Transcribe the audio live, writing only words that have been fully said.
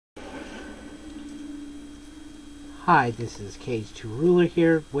Hi, this is Cage2 Ruler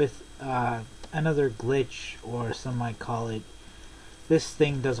here with another glitch, or some might call it "this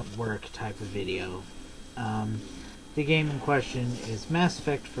thing doesn't work" type of video. The game in question is Mass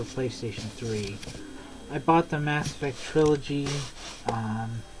Effect for PlayStation 3. I bought the Mass Effect trilogy. I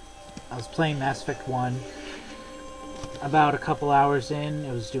was playing Mass Effect 1. About a couple hours in,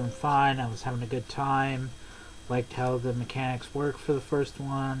 it was doing fine. I was having a good time. Liked how the mechanics worked for the first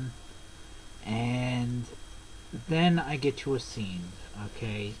one. And then I get to a scene,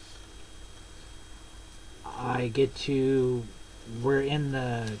 okay? We're in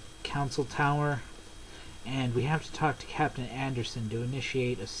the council tower, and we have to talk to Captain Anderson to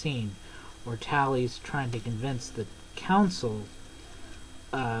initiate a scene where Tally's trying to convince the council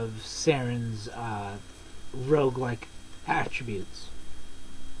of Saren's roguelike attributes.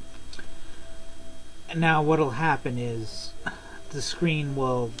 And now what'll happen is the screen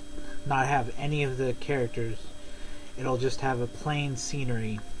will not have any of the characters. It'll just have a plain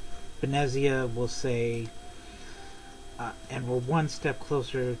scenery. Benezia will say, and we're one step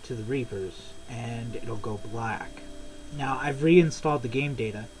closer to the Reapers, and it'll go black. Now, I've reinstalled the game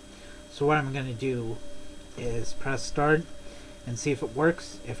data, so what I'm going to do is press start and see if it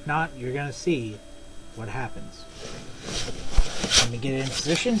works. If not, you're going to see what happens. Let me get it in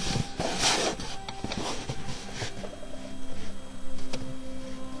position.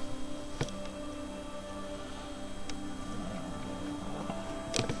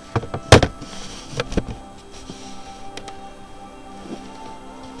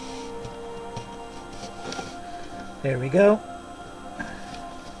 There we go.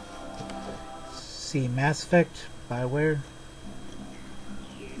 See Mass Effect, Bioware.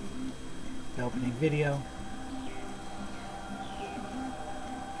 The opening video.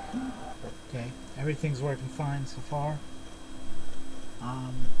 Okay, everything's working fine so far.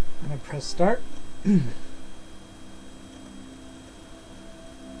 I'm gonna press start.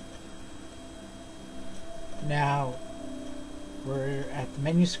 Now we're at the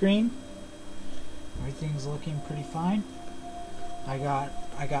menu screen. Everything's looking pretty fine. I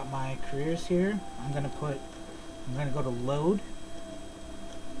got my careers here. I'm gonna go to load,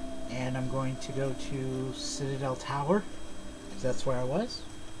 and I'm going to go to Citadel Tower, because that's where I was.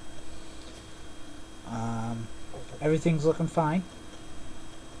 Everything's looking fine.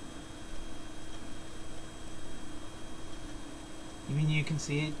 I mean, you can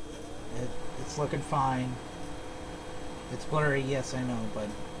see it. It's looking fine. It's blurry, yes, I know, but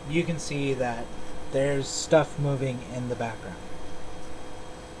you can see that there's stuff moving in the background.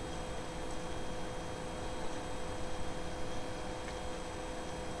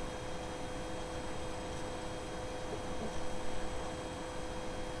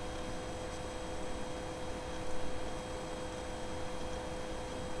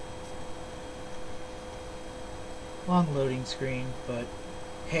 Long loading screen, but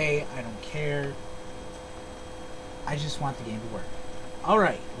hey, I don't care. I just want the game to work.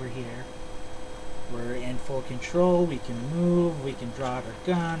 Alright, we're here. We're in full control, we can move, we can draw out our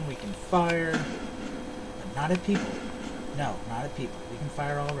gun, we can fire, but not at people. No, not at people. We can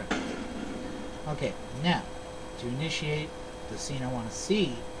fire already. Okay, now, to initiate the scene I want to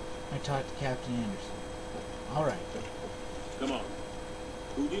see, I talk to Captain Anderson. Alright. Come on.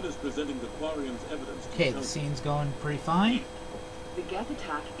 Udina's presenting the Quarian's evidence. Okay, the scene's going pretty fine. The Geth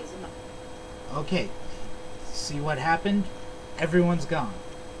attack is enough. Okay, see what happened? Everyone's gone.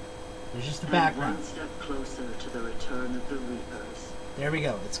 There's just the background. One step closer to the return of the Reapers. There we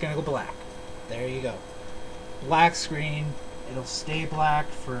go. It's gonna go black. There you go. Black screen. It'll stay black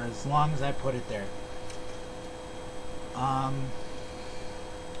for as long as I put it there. I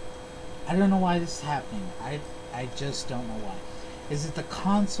don't know why this is happening. I just don't know why. Is it the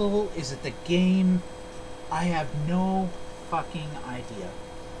console? Is it the game? I have no fucking idea.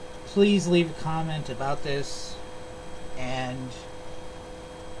 Please leave a comment about this. And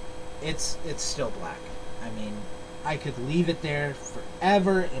it's still black. I mean, I could leave it there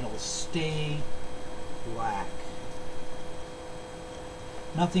forever. It'll stay black.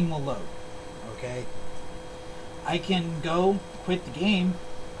 Nothing will load. Okay? I can go quit the game.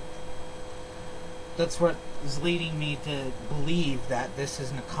 That's what is leading me to believe that this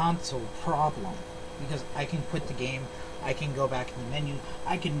isn't a console problem. Because I can quit the game. I can go back in the menu.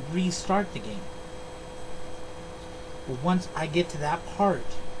 I can restart the game. But once I get to that part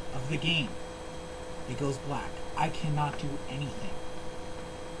of the game, it goes black. I cannot do anything.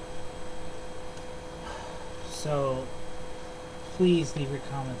 So, please leave your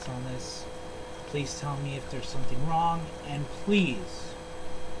comments on this. Please tell me if there's something wrong, and please,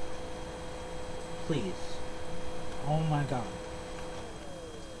 oh my god,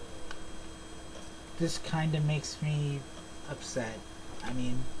 this kind of makes me upset. I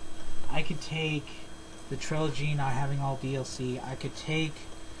mean, I could take the trilogy not having all DLC. I could take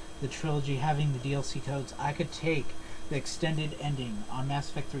the trilogy having the DLC codes. I could take the extended ending on Mass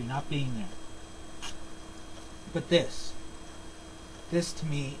Effect 3 not being there. But this to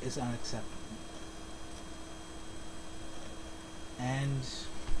me is unacceptable. And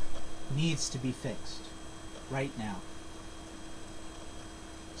needs to be fixed right now.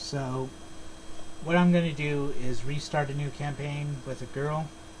 So what I'm going to do is restart a new campaign with a girl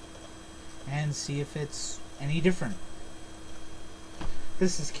and see if it's any different.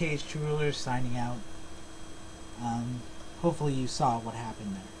 This is ps3 Ruler signing out. Hopefully you saw what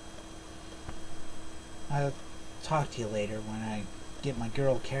happened there. I'll talk to you later when I get my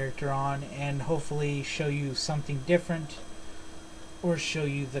girl character on and hopefully show you something different or show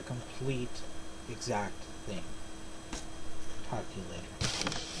you the complete exact thing. Talk to you later.